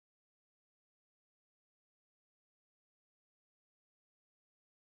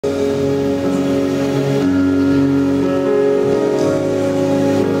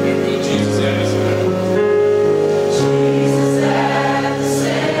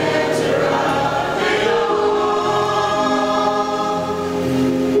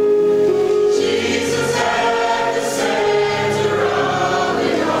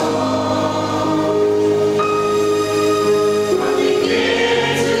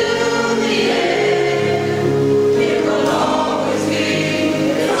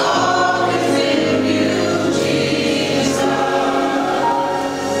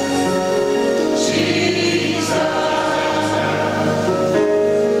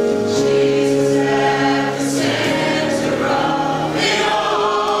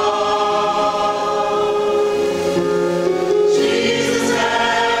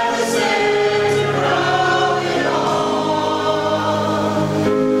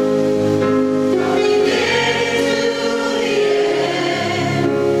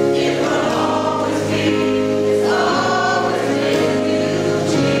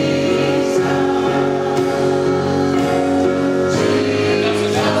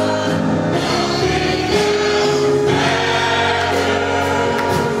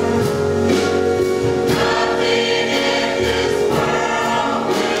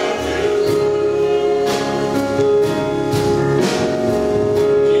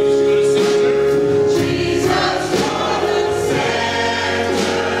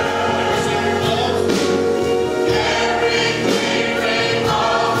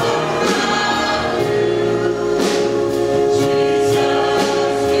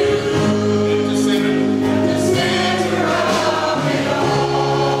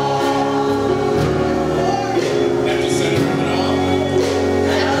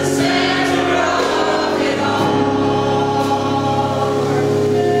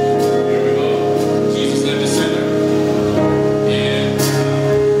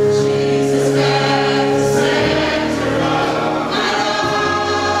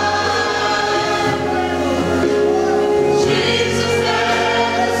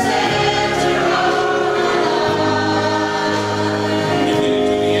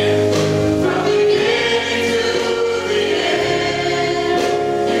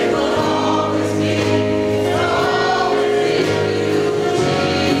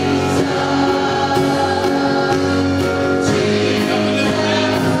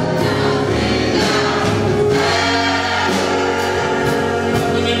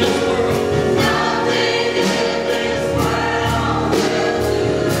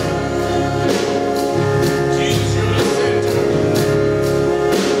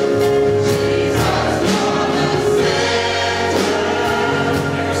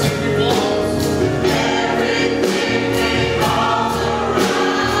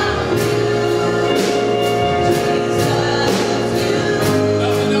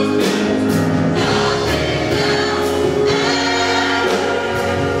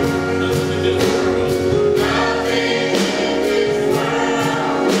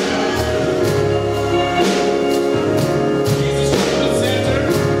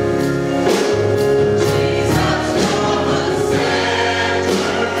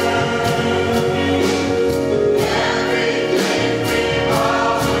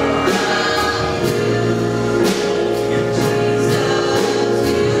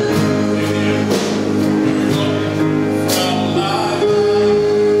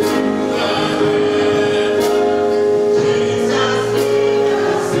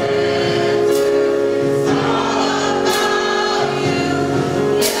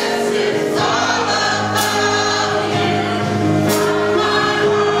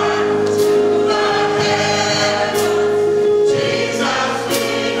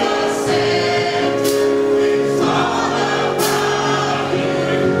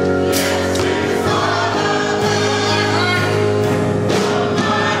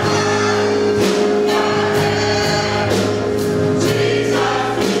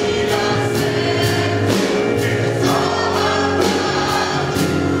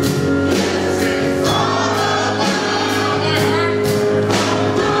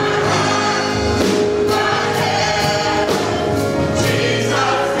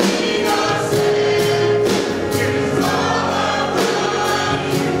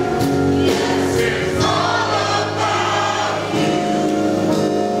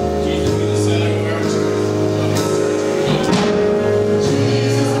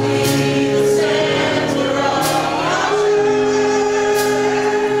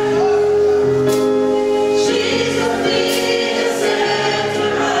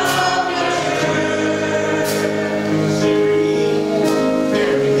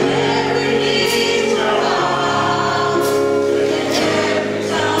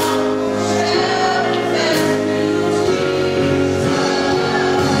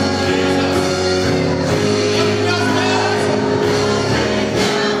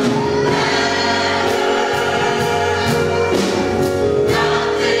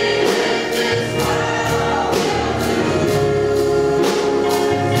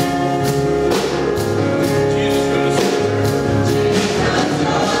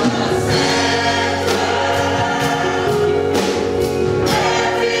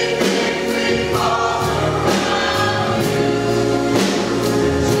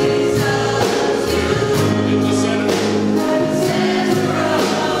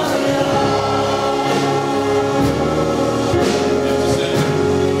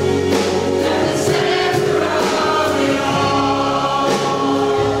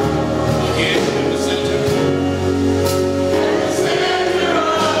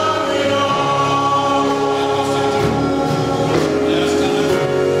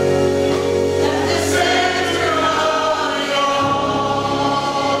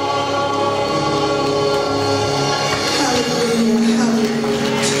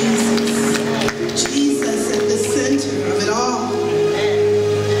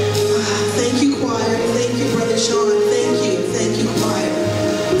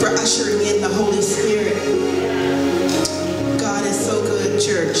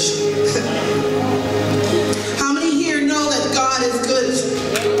church. How many here know that God is good?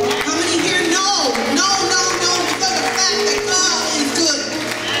 How many here know for the fact that God is good?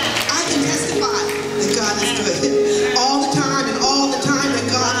 I can testify that God is good. All the time and all the time that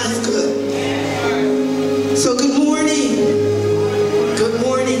God is good. So good morning. Good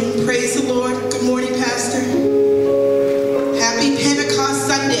morning. Praise the Lord. Good morning, Pastor. Happy Pentecost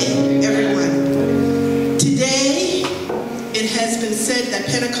Sunday, everyone. Today, it has been said that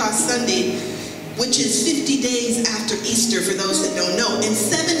Pentecost Sunday, which is 50 days after Easter, for those that don't know, and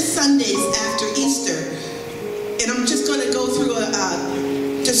 7 Sundays after Easter. And I'm just going to go through a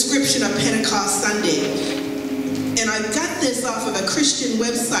description of Pentecost Sunday. And I got this off of a Christian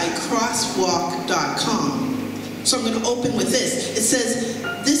website, crosswalk.com. So I'm going to open with this. It says,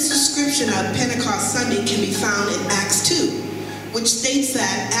 this description of Pentecost Sunday can be found in Acts 2, which states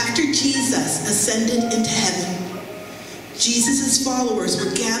that after Jesus ascended into heaven, Jesus' followers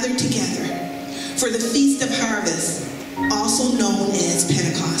were gathered together for the Feast of Harvest, also known as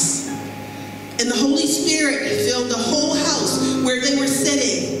Pentecost. And the Holy Spirit filled the whole house where they were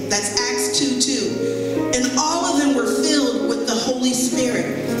sitting. That's Acts 2:2. And all of them were filled with the Holy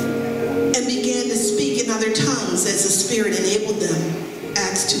Spirit and began to speak in other tongues as the Spirit enabled them.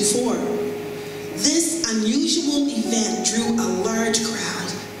 Acts 2:4. This unusual event drew a large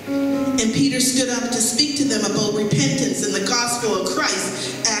crowd. And Peter stood up to speak to them about repentance and the gospel of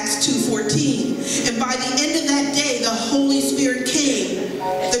Christ, Acts 2:14. And by the end of that day, the Holy Spirit came.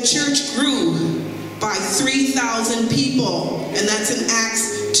 The church grew by 3,000 people, and that's in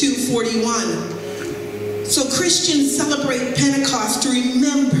Acts 2:41. So Christians celebrate Pentecost to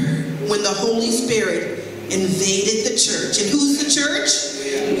remember when the Holy Spirit invaded the church. And who's the church?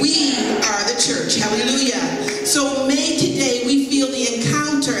 We are the church. Hallelujah. So may today we feel the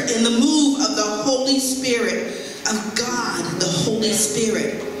encounter and the move of the Holy Spirit of God, the Holy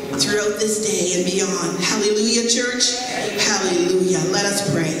Spirit, throughout this day and beyond. Hallelujah, church. Hallelujah. Let us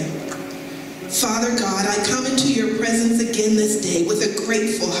pray. Father God, I come into your presence again this day with a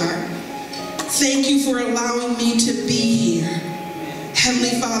grateful heart. Thank you for allowing me to be here.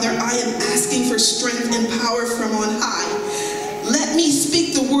 Heavenly Father, I am asking for strength and power from on high. Let me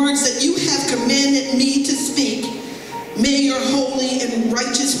speak the words that you have commanded me to speak. May your holy and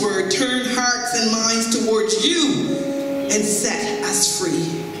righteous word turn hearts and minds towards you and set us free.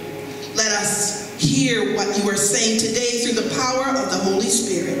 Let us hear what you are saying today through the power of the Holy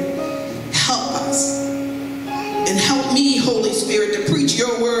Spirit. Help us and help me, Holy Spirit, to preach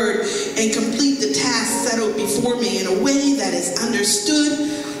your word and complete the task set out before me in a way that is understood,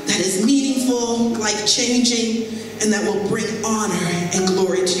 that is meaningful, life-changing, and that will bring honor and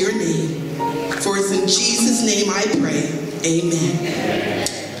glory to your name. For it's in Jesus' name I pray. Amen.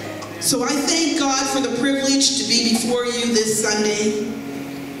 So I thank God for the privilege to be before you this Sunday.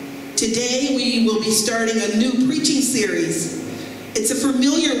 Today we will be starting a new preaching series. It's a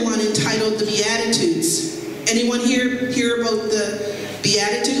familiar one entitled The Beatitudes. Anyone here hear about the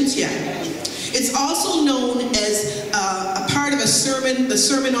Beatitudes? Yeah. It's also known as a part of a sermon, the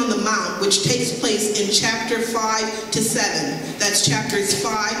Sermon on the Mount, which takes place in chapter 5 to 7. That's chapters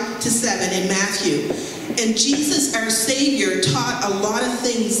 5 to 7 in Matthew. And Jesus, our Savior, taught a lot of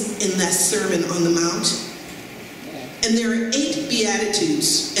things in that Sermon on the Mount. And there are 8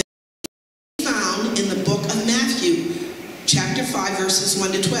 Beatitudes found in the book of Matthew, chapter 5, verses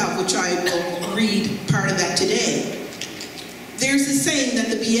 1 to 12, which I will read part of that today. There's a saying that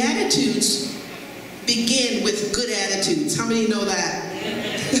the Beatitudes begin with good attitudes. How many know that?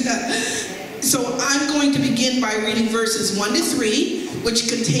 So I'm going to begin by reading verses 1 to 3, which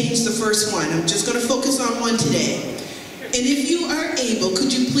contains the first one. I'm just going to focus on one today. And if you are able,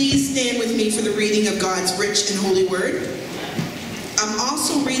 could you please stand with me for the reading of God's rich and holy word? I'm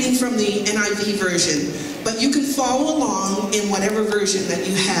also reading from the NIV version, but you can follow along in whatever version that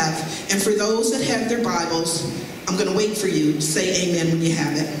you have. And for those that have their Bibles, I'm going to wait for you to say amen when you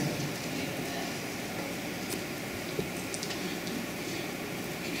have it.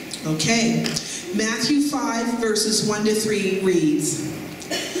 Okay, Matthew 5 verses 1 to 3 reads,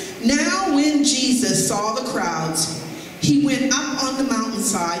 Now when Jesus saw the crowds, he went up on the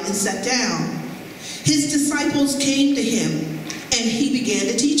mountainside and sat down. His disciples came to him, and he began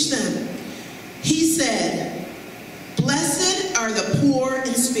to teach them. He said, Blessed are the poor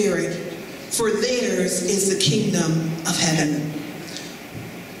in spirit, for theirs is the kingdom of heaven.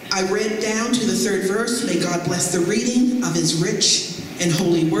 I read down to the 3rd verse. May God bless the reading of his rich and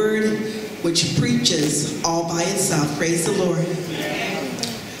holy word, which preaches all by itself. Praise the Lord.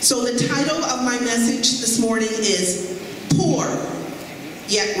 So the title of my message this morning is Poor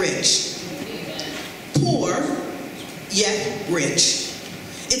Yet Rich. Poor yet rich.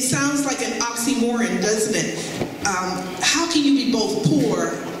 It sounds like an oxymoron, doesn't it? How can you be both poor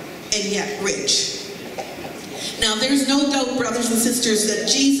and yet rich? Now, there's no doubt, brothers and sisters, that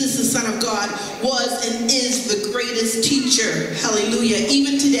Jesus, the Son of God, was and is the greatest teacher. Hallelujah.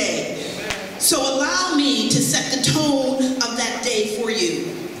 Even today. So allow me to set the tone of that day for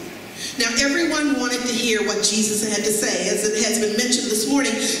you. Now, everyone wanted to hear what Jesus had to say. As it has been mentioned this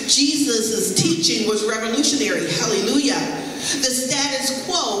morning, Jesus' teaching was revolutionary. Hallelujah. The status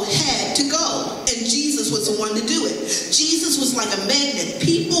quo had to go, and Jesus was the one to do it. Jesus was like a magnet.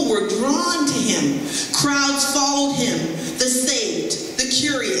 People were drawn to him. Crowds followed him. The saved, the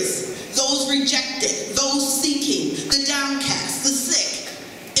curious, those rejected, those seeking, the downcast, the sick.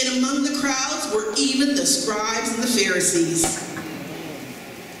 And among the crowds were even the scribes and the Pharisees.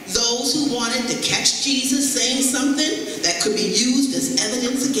 Those who wanted to catch Jesus saying something that could be used as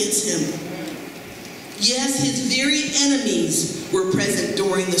evidence against him. Yes, his very enemies were present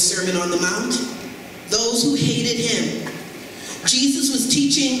during the Sermon on the Mount. Those who hated him. Jesus was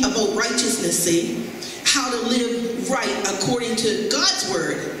teaching about righteousness, see? How to live right according to God's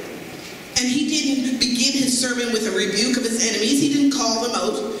word. And he didn't begin his sermon with a rebuke of his enemies. He didn't call them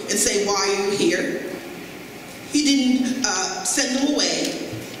out and say, "Why are you here?" He didn't send them away.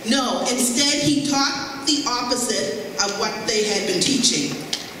 No, instead he taught the opposite of what they had been teaching.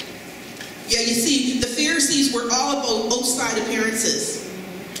 Yeah, you see, the Pharisees were all about outside appearances.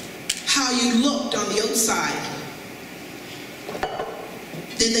 How you looked on the outside.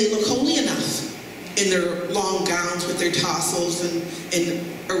 Did they look holy enough in their long gowns with their tassels and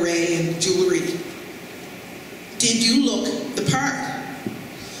array and jewelry? Did you look the part?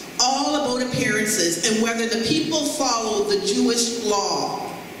 All about appearances and whether the people followed the Jewish law.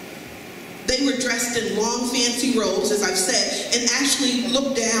 They were dressed in long, fancy robes, as I've said, and actually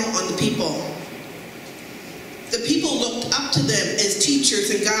looked down on the people. The people looked up to them as teachers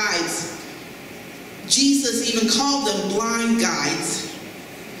and guides. Jesus even called them blind guides.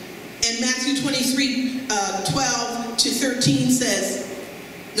 And Matthew 23, 12 to 13 says,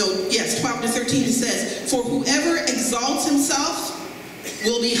 12 to 13 says, "For whoever exalts himself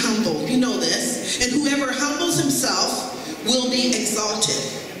will be humbled." You know this. "And whoever humbles himself will be exalted."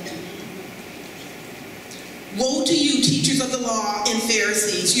 Woe to you, teachers of the law and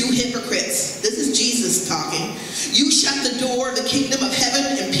Pharisees, you hypocrites. This is Jesus talking. You shut the door of the kingdom of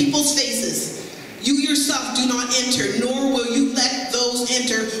heaven in people's faces. You yourself do not enter, nor will you let those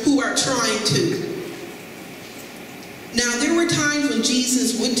enter who are trying to. Now, there were times when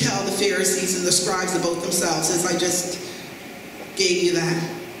Jesus would tell the Pharisees and the scribes about themselves, as I just gave you that.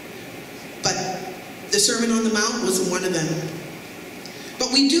 But the Sermon on the Mount was one of them.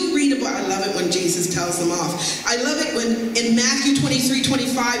 But we do read about, I love it when Jesus tells them off. I love it when in Matthew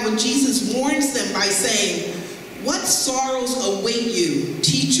 23:25, when Jesus warns them by saying, "What sorrows await you,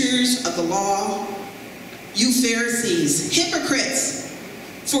 teachers of the law, you Pharisees, hypocrites,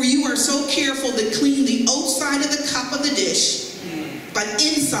 for you are so careful to clean the outside of the cup of the dish, but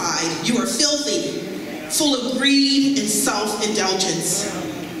inside you are filthy, full of greed and self-indulgence."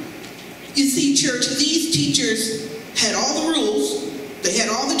 You see, church, these teachers had all the rules. They had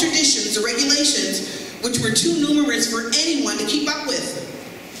all the traditions, the regulations, which were too numerous for anyone to keep up with.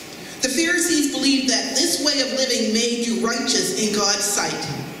 The Pharisees believed that this way of living made you righteous in God's sight.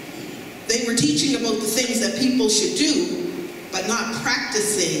 They were teaching about the things that people should do, but not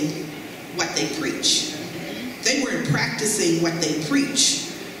practicing what they preach. They weren't practicing what they preach.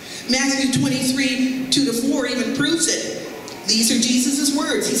 Matthew 23, 2-4 even proves it. These are Jesus'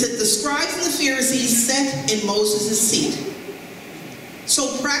 words. He said, "The scribes and the Pharisees sat in Moses' seat. So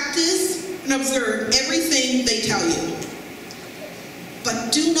practice and observe everything they tell you.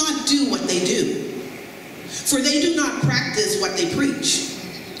 But do not do what they do. For they do not practice what they preach.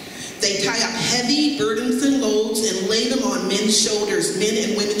 They tie up heavy, burdensome loads and lay them on men's shoulders, men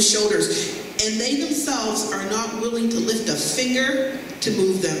and women's shoulders. And they themselves are not willing to lift a finger to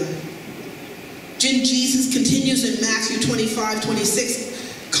move them." Jesus continues in Matthew 25:26,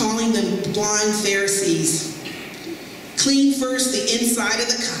 calling them blind Pharisees. Clean first the inside of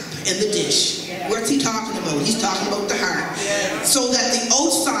the cup and the dish. What's he talking about? He's talking about the heart. So that the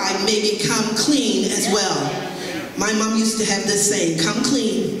outside may become clean as well. My mom used to have this saying, "Come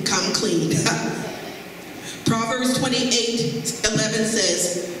clean, come clean." Proverbs 28:11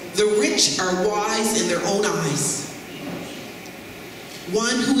 says, "The rich are wise in their own eyes.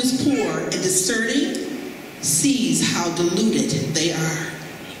 One who is poor and discerning sees how deluded they are."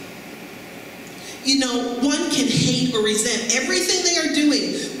 You know, one can hate or resent everything they are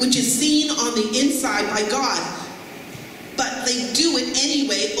doing, which is seen on the inside by God, but they do it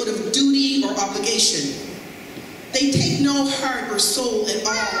anyway out of duty or obligation. They take no no heart or soul at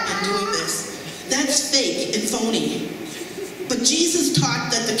all in doing this. That's fake and phony. But Jesus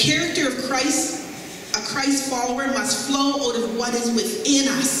taught that the character of Christ, a Christ follower, must flow out of what is within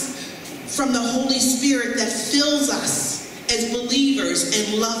us, from the Holy Spirit that fills us as believers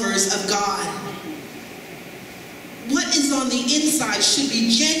and lovers of God. What is on the inside should be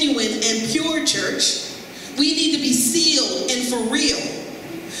genuine and pure, church. We need to be sealed and for real.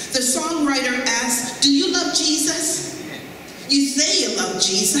 The songwriter asks, do you love Jesus? You say you love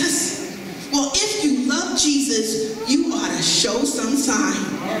Jesus. Well, if you love Jesus, you ought to show some sign.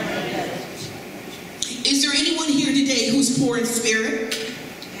 Is there anyone here today who's poor in spirit?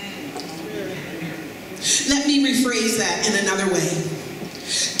 Let me rephrase that in another way.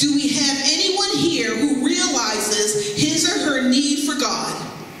 Do we have anyone here who realizes his or her need for God?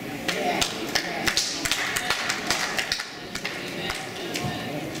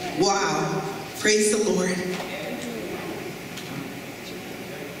 Wow. Praise the Lord.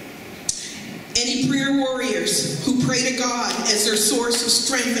 Any prayer warriors who pray to God as their source of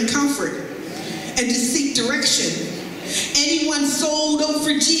strength and comfort and to seek direction? Anyone sold out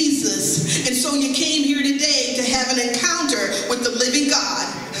for Jesus, and so you came here today to have an encounter with the living God?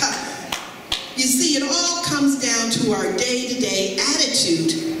 You see, it all comes down to our day-to-day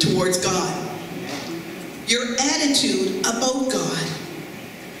attitude towards God. Your attitude about God.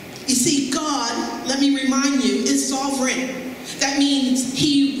 You see, God, let me remind you, is sovereign. That means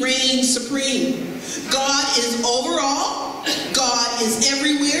he reigns supreme. God is over all. God is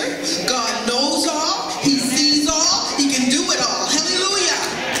everywhere. God knows all. He sees all. He can do it all. Hallelujah.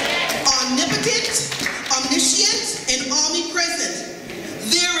 Omnipotent, omniscient, and omnipresent.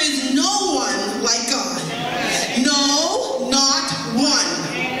 There is no one like God. No, not one.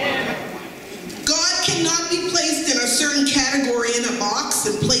 God cannot be placed in a certain category in a box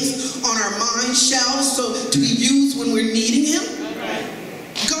and placed on our mind shelves so to be used when we're needing him.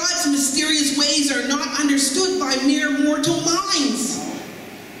 God's mysterious ways are not understood by mere mortal minds.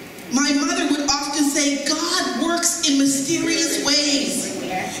 My mother would often say, God works in mysterious ways.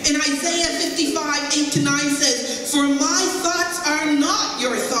 And Isaiah 55:8-9 says, for my thoughts are not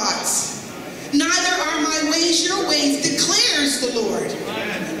your thoughts, neither are my ways your ways, declares the Lord.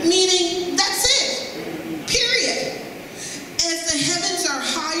 Meaning, that's it. Period. As the heavens are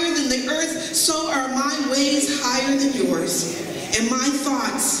higher than the earth, so are my ways higher than yours, and my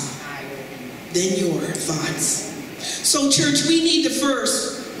thoughts than your thoughts. So, church, we need to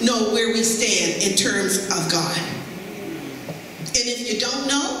first know where we stand in terms of God. And if you don't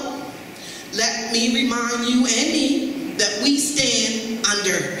know, let me remind you and me that we stand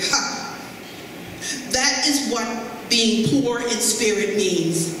under. That is what being poor in spirit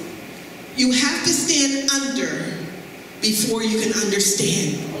means. You have to stand under before you can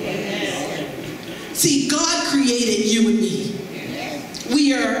understand. See, God created you and me.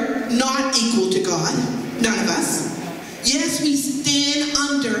 We are not equal to God, none of us. Yes, we stand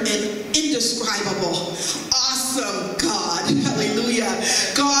under an indescribable, awesome God. Hallelujah.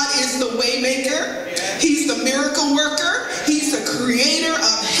 God is the way maker. He's the miracle worker. He's the creator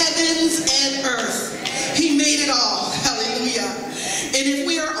of heavens and earth. He made it all. Hallelujah. And if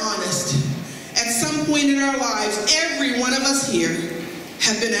we are honest, at some point in our lives, every one of us here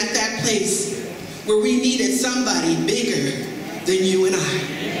have been at that place where we needed somebody bigger than you and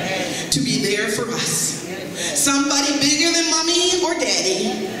I to be there for us. Somebody bigger than mommy or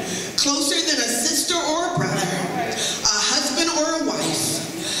daddy, closer than a sister or a brother, a husband or a wife,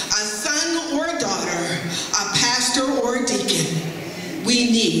 a son or a daughter, a pastor or a deacon.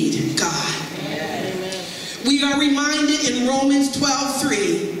 We need God. We are reminded in Romans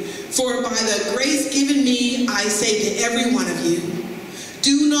 12:3, for by the grace given me, I say to every one of you,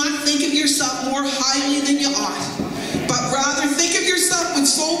 do not think of yourself more highly than you ought, but rather think of yourself with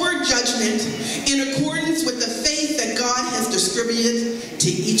sober judgment in accordance with the faith that God has distributed to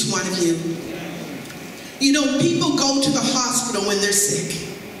each one of you. You know, people go to the hospital when they're sick.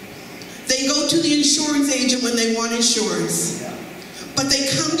 They go to the insurance agent when they want insurance. But they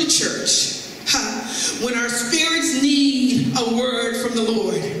come to church when our spirits need a word from the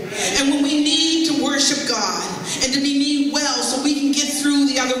Lord. And when we need to worship God and to be made well so we can get through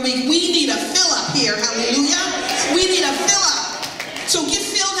the other week. We need a fill up here. Hallelujah. We need a fill up. So get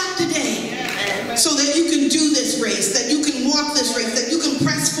filled up today so that you can do this race, that you can walk this race, that you can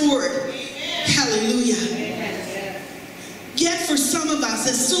press forward. Hallelujah. Yet for some of us,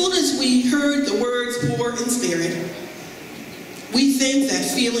 as soon as we heard the words poor in spirit, we think that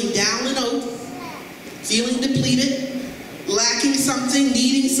feeling down and out, feeling depleted, lacking something,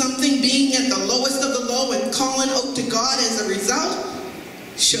 needing something, being at the lowest of the low and calling out to God as a result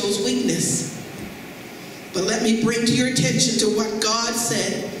shows weakness. But let me bring to your attention to what God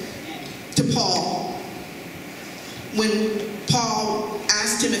said to Paul when Paul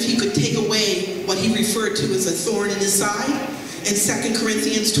asked him if he could take away what he referred to as a thorn in his side. In 2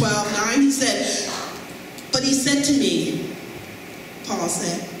 Corinthians 12:9, he said, but he said to me, Paul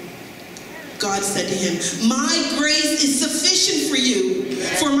said, God said to him, my grace is sufficient for you,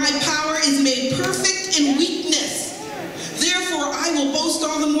 for my power is made perfect in weakness. Therefore, I will boast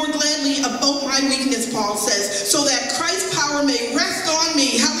all the more gladly about my weakness, Paul says, so that Christ's power may rest on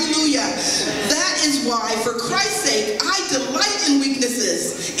me. Hallelujah. That is why, for Christ's sake, I delight in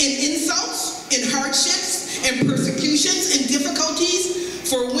weaknesses, in insults, in hardships, in persecutions, in difficulties.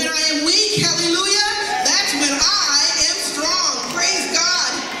 For when I am weak, hallelujah, that's when I am strong. Praise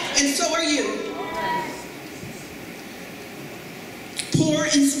God. And so are you. Poor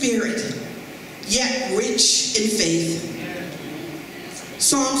in spirit, yet rich in faith.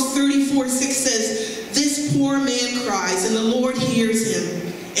 Psalms 34:6 says, this poor man cries, and the Lord hears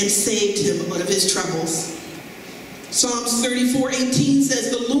him and saved him out of his troubles. Psalms 34:18 says,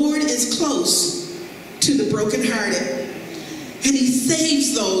 the Lord is close to the brokenhearted, and he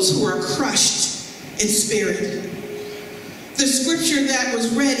saves those who are crushed in spirit. The scripture that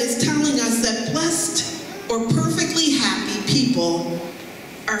was read is telling us that blessed or perfectly happy people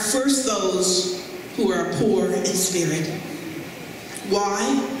are first those who are poor in spirit. Why?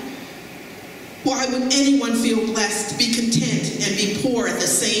 Why would anyone feel blessed, be content, and be poor at the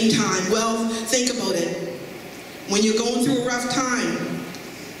same time? Well, think about it. When you're going through a rough time,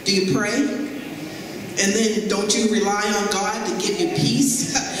 do you pray? And then don't you rely on God to give you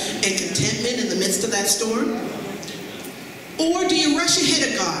peace and contentment in the midst of that storm? Or do you rush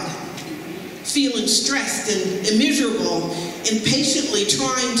ahead of God, feeling stressed and miserable, impatiently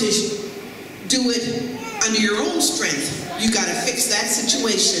trying to do it under your own strength? You got to fix that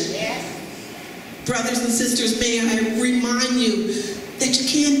situation. Brothers and sisters, may I remind you that you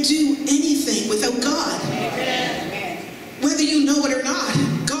can't do anything without God. Whether you know it or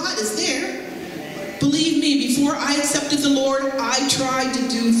not, God is there. Believe me, before I accepted the Lord, I tried to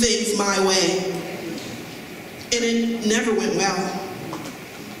do things my way. And it never went well.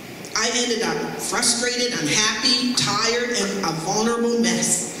 I ended up frustrated, unhappy, tired, and a vulnerable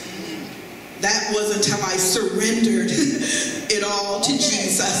mess. That was until I surrendered it all to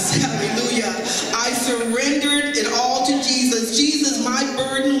Jesus. Hallelujah. I surrendered it all to Jesus. Jesus, my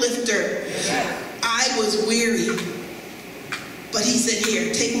burden lifter. I was weary. But he said,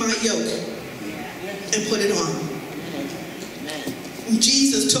 here, take my yoke and put it on.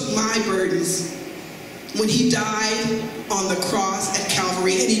 Jesus took my burdens when he died on the cross at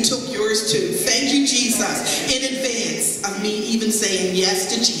Calvary, and he took yours too. Thank you, Jesus, in advance of me even saying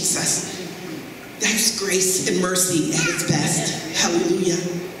yes to Jesus. That's grace and mercy at its best. Hallelujah.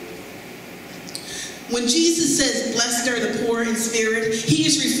 When Jesus says, blessed are the poor in spirit, he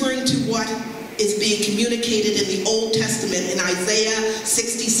is referring to what is being communicated in the Old Testament in Isaiah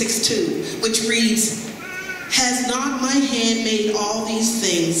 66:2, which reads, has not my hand made all these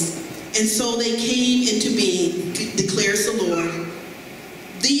things? And so they came into being, declares the Lord.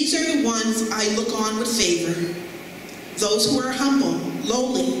 These are the ones I look on with favor, those who are humble,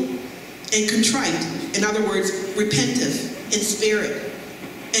 lowly, and contrite, in other words, repentive in spirit,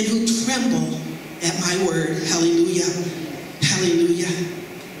 and who tremble at my word. Hallelujah. Hallelujah.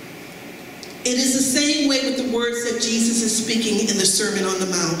 It is the same way with the words that Jesus is speaking in the Sermon on the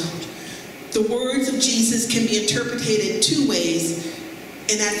Mount. The words of Jesus can be interpreted two ways.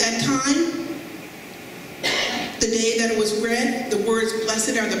 And at that time, the day that it was read, the words,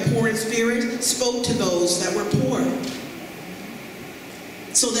 blessed are the poor in spirit, spoke to those that were poor,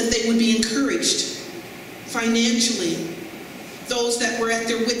 so that they would be encouraged financially, those that were at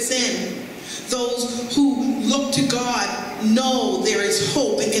their wits' end, those who look to God know there is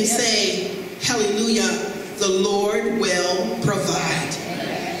hope and can say, hallelujah, the Lord will provide.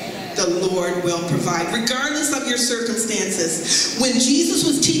 The Lord will provide, regardless of your circumstances. When Jesus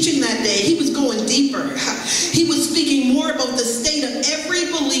was teaching that day, he was going deeper. He was speaking more about the state of every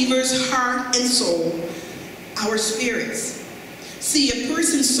believer's heart and soul, our spirits. See, a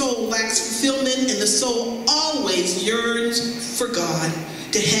person's soul lacks fulfillment, and the soul always yearns for God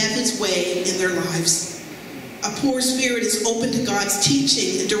to have his way in their lives. A poor spirit is open to God's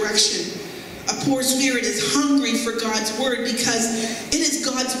teaching and direction. A poor spirit is hungry for God's word because it is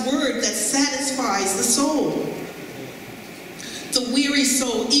God's word that satisfies the soul. The weary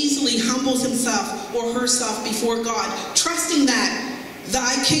soul easily humbles himself or herself before God, trusting that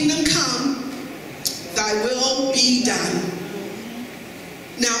thy kingdom come, thy will be done.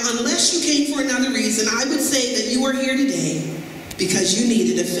 Now, unless you came for another reason, I would say that you are here today because you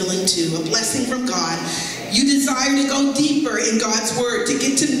needed a filling too, a blessing from God. You desire to go deeper in God's word, to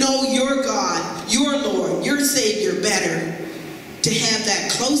get to know your God, your Lord, your Savior better, to have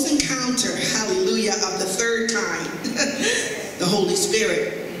that close encounter, hallelujah, of the third kind, the Holy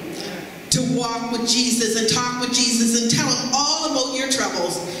Spirit. To walk with Jesus and talk with Jesus and tell him all about your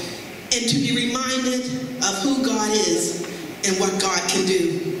troubles, and to be reminded of who God is and what God can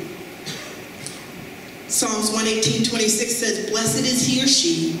do. Psalms 118:26 says, blessed is he or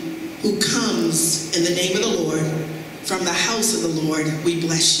she who comes in the name of the Lord. From the house of the Lord, we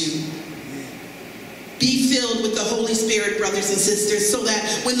bless you. Be filled with the Holy Spirit, brothers and sisters, so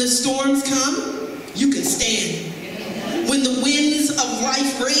that when the storms come, you can stand. When the winds of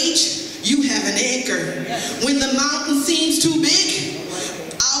life rage, you have an anchor. When the mountain seems too big,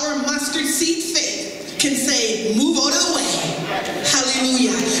 our mustard seed faith can say, move out of the way.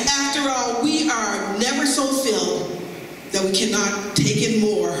 Hallelujah. After all, we are never so filled that we cannot take in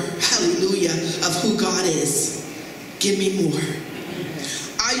more, hallelujah, of who God is. Give me more.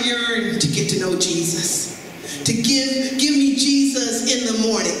 I yearn to get to know Jesus. To give me Jesus in the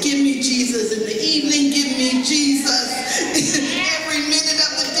morning. Give me Jesus in the evening. Give me Jesus every minute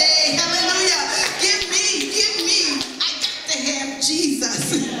of the day. Hallelujah. Give me. I got to have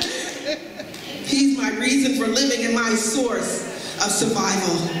Jesus. He's my reason for living and my source of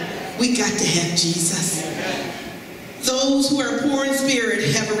survival. We got to have Jesus. Those who are poor in spirit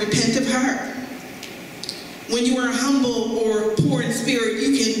have a repentant heart. When you are humble or poor in spirit,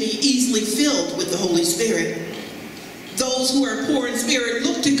 you can be easily filled with the Holy Spirit. Those who are poor in spirit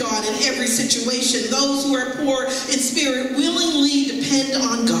look to God in every situation. Those who are poor in spirit willingly depend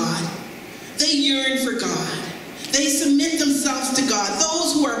on God. They yearn for God. They submit themselves to God.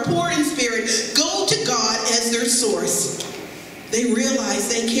 Those who are poor in spirit go to God as their source. They realize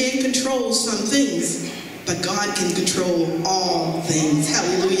they can't control some things, but God can control all things.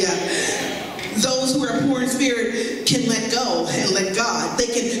 Hallelujah. Those who are poor in spirit can let go and let God. They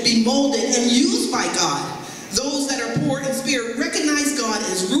can be molded and used by God. Those that are poor in spirit recognize God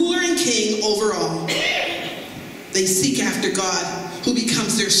as ruler and king over all. They seek after God, who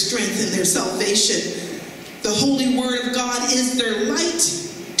becomes their strength and their salvation. The holy word of God is their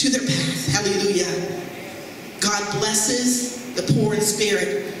light to their path. Hallelujah. God blesses the poor in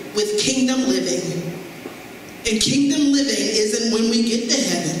spirit with kingdom living. And kingdom living isn't when we get to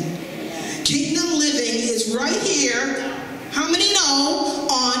heaven. Kingdom living is right here, how many know,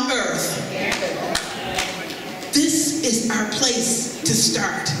 on earth. This is our place to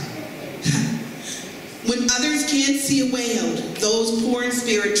start. When others can't see a way out, those poor in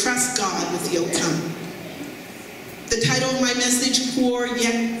spirit trust God with the outcome. The title of my message, Poor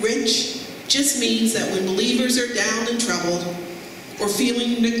Yet Rich, just means that when believers are down and troubled, or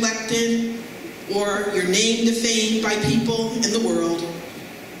feeling neglected, or your name defamed by people in the world,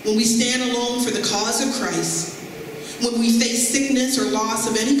 when we stand alone for the cause of Christ, when we face sickness or loss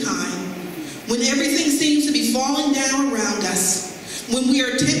of any kind, when everything seems to be falling down around us, when we are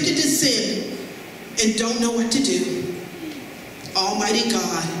tempted to sin and don't know what to do, Almighty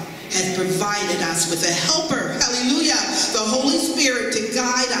God has provided us with a helper, hallelujah, the Holy Spirit, to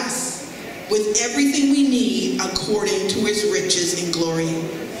guide us with everything we need according to his riches in glory.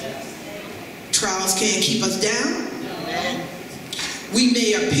 Trials can't keep us down. We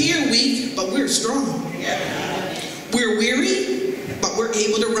may appear weak, but we're strong. We're weary, but we're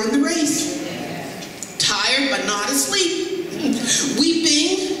able to run the race. Tired, but not asleep.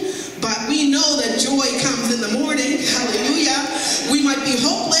 Weeping, but we know that joy comes in the morning. Hallelujah. We might be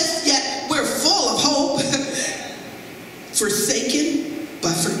hopeless, yet we're full of hope. Forsaken,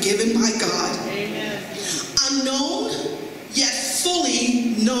 but forgiven by God. Unknown, yet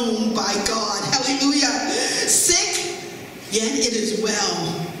fully known by God. Hallelujah. Sick, yet it is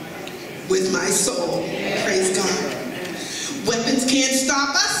well with my soul. Praise God. Weapons can't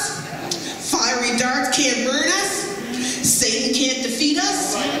stop us. Fiery darts can't burn us. Satan can't defeat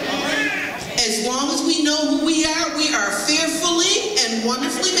us. As long as we know who we are fearfully and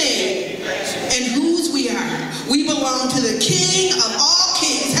wonderfully made. And whose we are. We belong to the King of all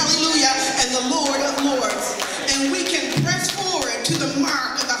kings. Hallelujah. And the Lord of lords. And we can press forward to the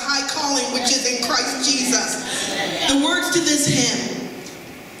mark of the high calling which is in Christ Jesus. The words to this hymn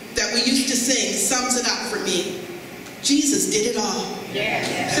that we used to sing sums it up for me. Jesus did it all.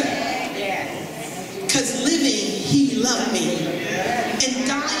 Because living, he loved me. And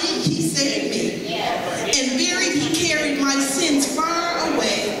dying, he saved me. And buried, he carried my sins far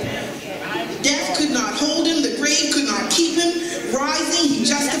away. Death could not hold him. The grave could not keep him. Rising, he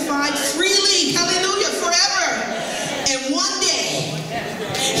justified freely. Hallelujah, forever. And one day,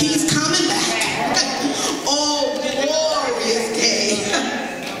 he's coming back. Oh, glorious day.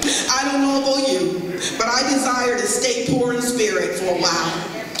 I don't know about you, but I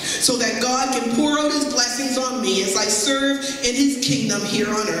so that God can pour out his blessings on me as I serve in his kingdom here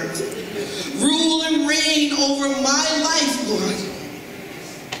on earth. Rule and reign over my life, Lord.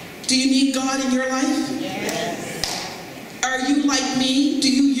 Do you need God in your life? Yes. Are you like me?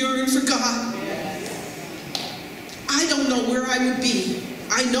 Do you yearn for God? I don't know where I would be.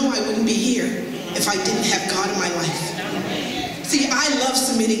 I know I wouldn't be here if I didn't have God in my life. See, I love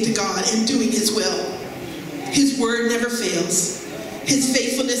submitting to God and doing his will. His word never fails. His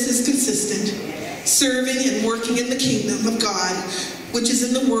faithfulness is consistent. Serving and working in the kingdom of God, which is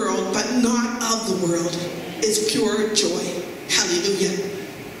in the world, but not of the world, is pure joy. Hallelujah.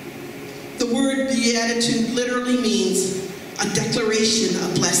 The word beatitude literally means a declaration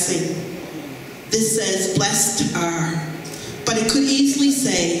of blessing. This says, blessed are. But it could easily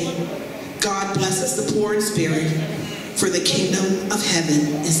say, God blesses the poor in spirit, for the kingdom of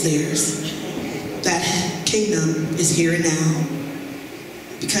heaven is theirs. That kingdom is here and now.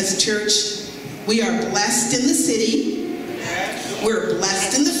 Because, church, we are blessed in the city. We're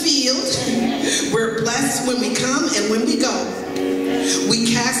blessed in the field. We're blessed when we come and when we go.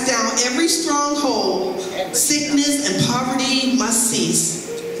 We cast down every stronghold. Sickness and poverty must cease,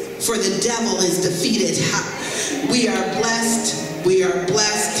 for the devil is defeated. We are blessed. We are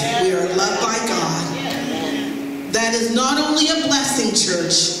blessed. We are loved by God. That is not only a blessing,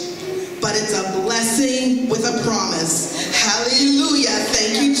 church, but it's a blessing with a promise. Hallelujah.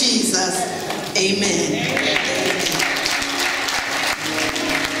 Thank you, Jesus. Amen.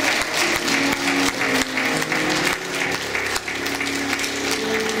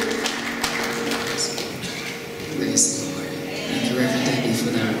 Praise the Lord. Thank you, Reverend,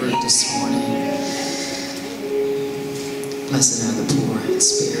 for that word this morning. Blessed are the poor in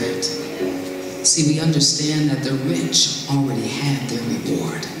spirit. See, we understand that the rich already have their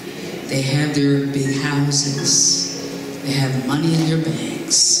reward. They have their big houses. They have money in their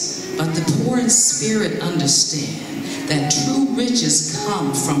banks. But the poor in spirit understand that true riches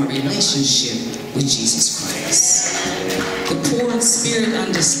come from a relationship with Jesus Christ. The poor in spirit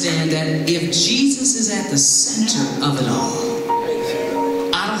understand that if Jesus is at the center of it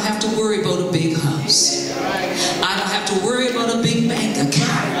all, I don't have to worry about a big house. I don't have to worry about a big bank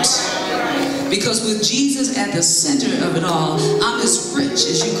account. Because with Jesus at the center of it all, I'm as rich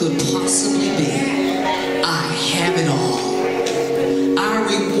as you could possibly be. I have it all. Our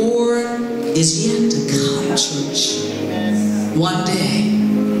reward is yet to come, church. One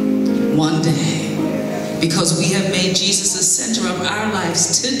day, because we have made Jesus the center of our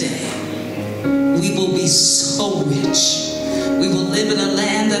lives today, we will be so rich. We will live in a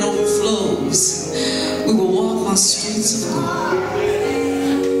land that overflows. We will walk on streets of gold.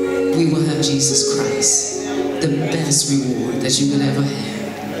 We will have Jesus Christ. The best reward that you could ever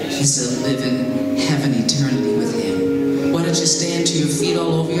have is to live in heaven eternity with him. Why don't you stand to your feet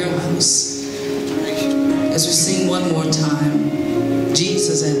all over your house as we sing one more time,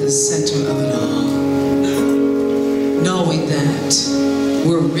 Jesus at the center of it all, knowing that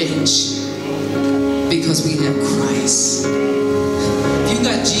we're rich because we have Christ. If you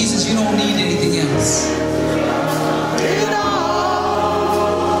got Jesus, you don't need anything else.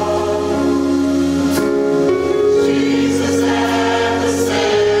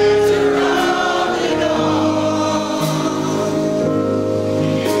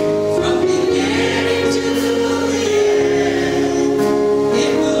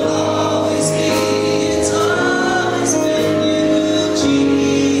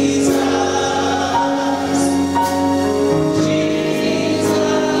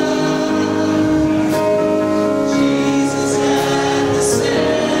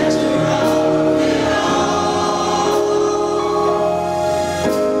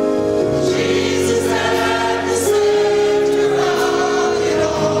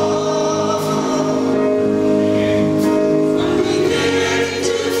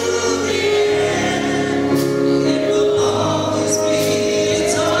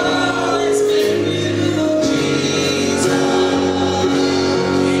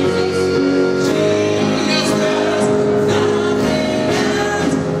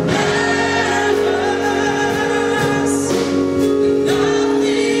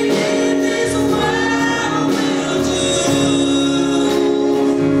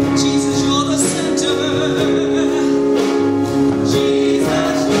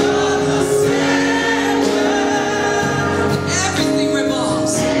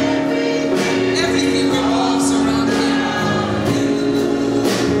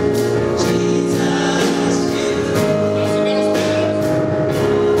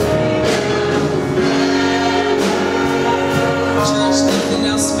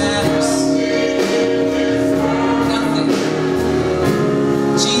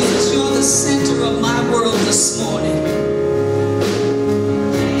 this morning.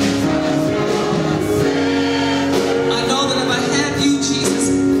 I know that if I have you, Jesus,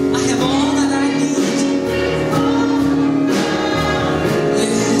 I have all that I need.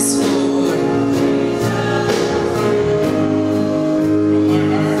 Yes, Lord.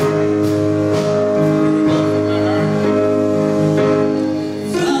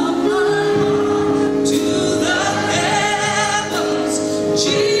 From my heart to the heavens,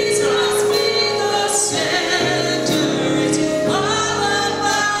 Jesus be the center. It's all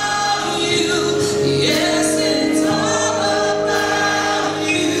about you. Yes, it's all about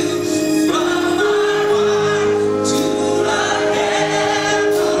you. From my heart to the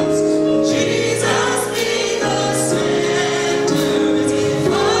heavens, Jesus be the center. It's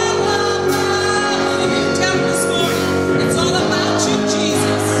all about you. Tell me this morning, it's all about you,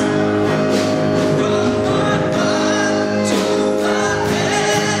 Jesus. From my heart to the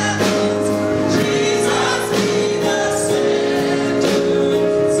heavens, Jesus be the center.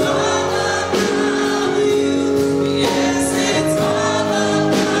 It's all about you. Yes, it's all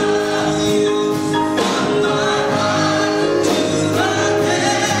about you. From my heart to the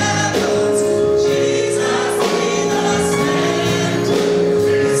heavens, Jesus be the center.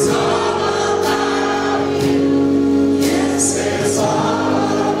 It's all about you. Yes, it's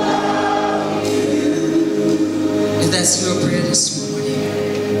all about you. If that's your prayer this morning,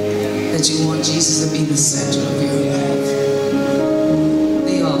 that you want Jesus to be the center of your life,